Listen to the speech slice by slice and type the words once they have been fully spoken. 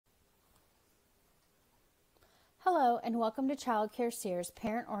Hello and welcome to Child Care Seer's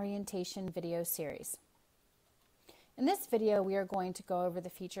Parent Orientation video series. In this video, we are going to go over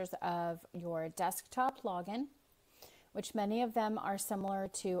the features of your desktop login, which many of them are similar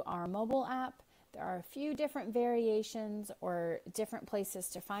to our mobile app. There are a few different variations or different places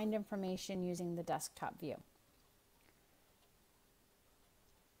to find information using the desktop view.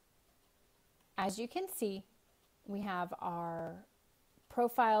 As you can see, we have our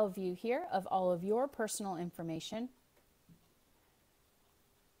profile view here of all of your personal information,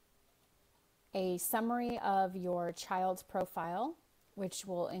 a summary of your child's profile, which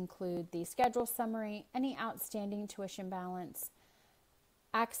will include the schedule summary, any outstanding tuition balance,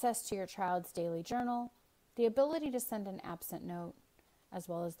 access to your child's daily journal, the ability to send an absent note, as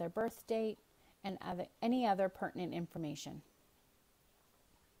well as their birth date and any other pertinent information.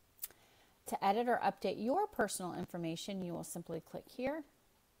 To edit or update your personal information, you will simply click here,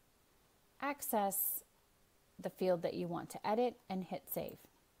 access the field that you want to edit, and hit save.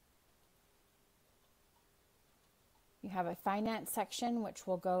 You have a finance section which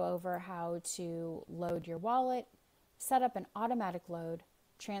will go over how to load your wallet, set up an automatic load,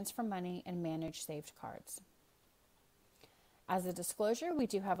 transfer money, and manage saved cards. As a disclosure, we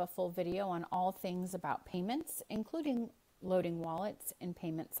do have a full video on all things about payments, including loading wallets and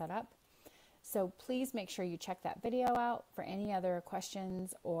payment setup. So please make sure you check that video out for any other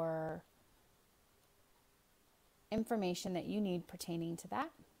questions or information that you need pertaining to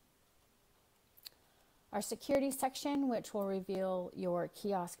that. Our security section, which will reveal your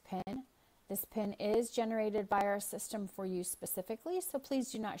kiosk PIN. This PIN is generated by our system for you specifically, so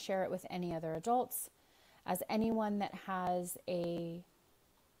please do not share it with any other adults, as anyone that has a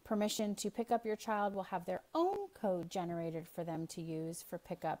permission to pick up your child will have their own code generated for them to use for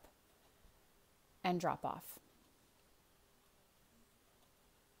pickup and drop off.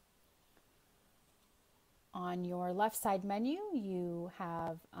 On your left side menu, you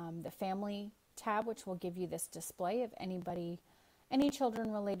have the family tab, which will give you this display of any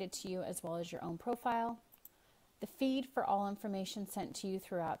children related to you, as well as your own profile. The feed for all information sent to you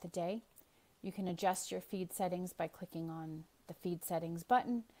throughout the day. You can adjust your feed settings by clicking on the feed settings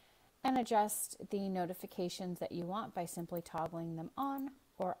button and adjust the notifications that you want by simply toggling them on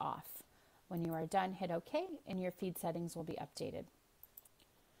or off. When you are done, hit OK and your feed settings will be updated.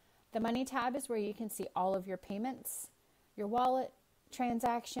 The Money tab is where you can see all of your payments, your wallet,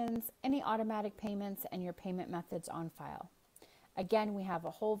 transactions, any automatic payments, and your payment methods on file. Again, we have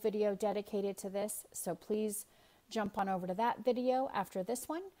a whole video dedicated to this, so please jump on over to that video after this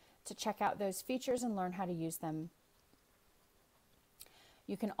one to check out those features and learn how to use them.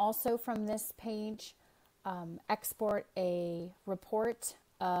 You can also, from this page, export a report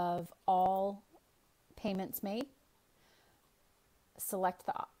of all payments made. Select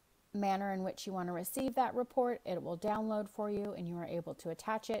the manner in which you want to receive that report. It will download for you and you are able to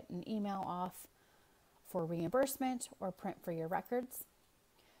attach it and email off for reimbursement or print for your records.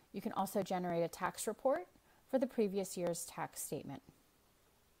 You can also generate a tax report for the previous year's tax statement.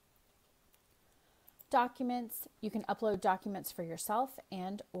 Documents, you can upload documents for yourself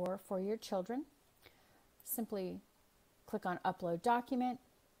and or for your children. Simply click on Upload Document.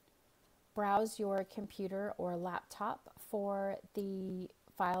 Browse your computer or laptop for the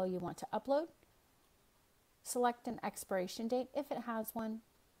file you want to upload. Select an expiration date if it has one,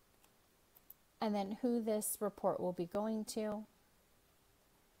 and then who this report will be going to,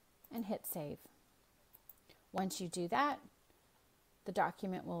 and hit save. Once you do that, the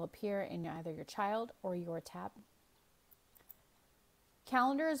document will appear in either your child or your tab.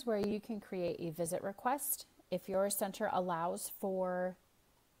 Calendar is where you can create a visit request. If your center allows for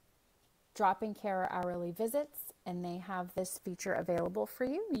drop-in care or hourly visits and they have this feature available for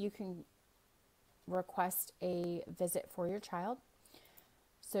you, you can request a visit for your child.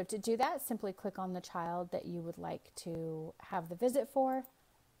 So to do that, simply click on the child that you would like to have the visit for,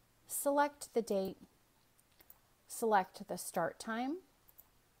 select the date, select the start time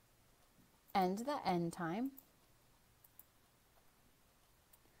and the end time.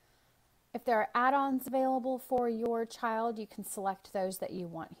 If there are add-ons available for your child, you can select those that you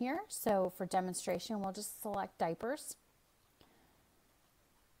want here. So for demonstration, we'll just select diapers.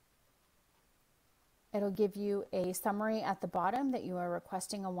 It'll give you a summary at the bottom that you are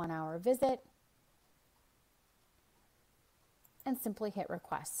requesting a 1-hour visit, and simply hit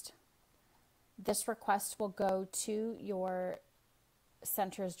request. This request will go to your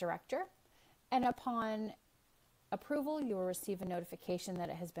center's director, and upon approval, you will receive a notification that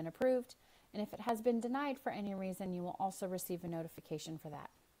it has been approved, and if it has been denied for any reason, you will also receive a notification for that.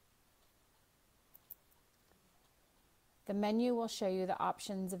 The menu will show you the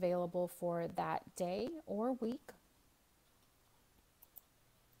options available for that day or week.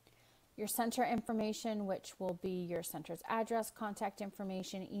 Your center information, which will be your center's address, contact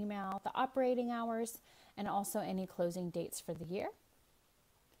information, email, the operating hours, and also any closing dates for the year.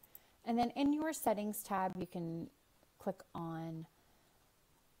 And then in your settings tab, you can click on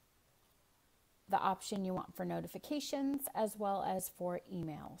the option you want for notifications as well as for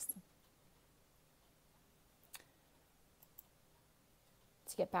emails.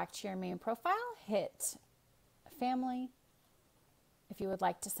 To get back to your main profile, hit Family. If you would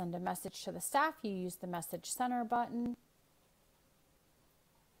like to send a message to the staff, you use the Message Center button.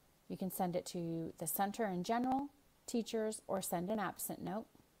 You can send it to the center in general, teachers, or send an absent note.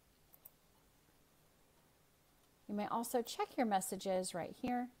 You may also check your messages right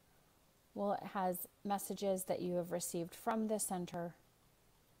here. Well, it has messages that you have received from the center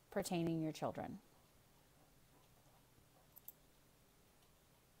pertaining your children.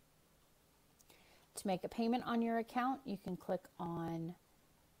 To make a payment on your account, you can click on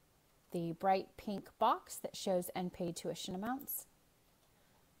the bright pink box that shows unpaid tuition amounts.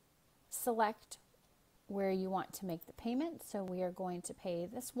 Select where you want to make the payment. So we are going to pay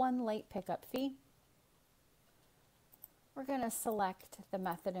this one late pickup fee. We're going to select the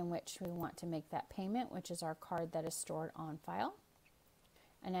method in which we want to make that payment, which is our card that is stored on file.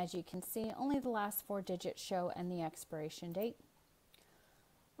 And as you can see, only the last 4 digits show and the expiration date.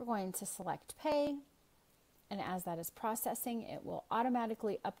 We're going to select Pay. And as that is processing, it will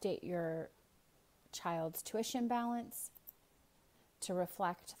automatically update your child's tuition balance to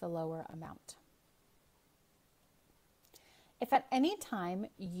reflect the lower amount. If at any time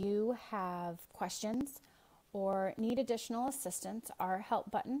you have questions or need additional assistance, our help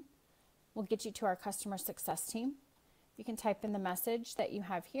button will get you to our customer success team. You can type in the message that you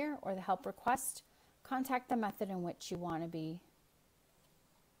have here or the help request, contact the method in which you want to be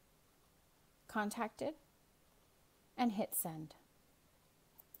contacted, and hit send.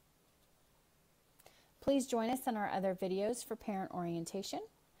 Please join us in our other videos for parent orientation.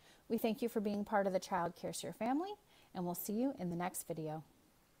 We thank you for being part of the Child Care Seer family, and we'll see you in the next video.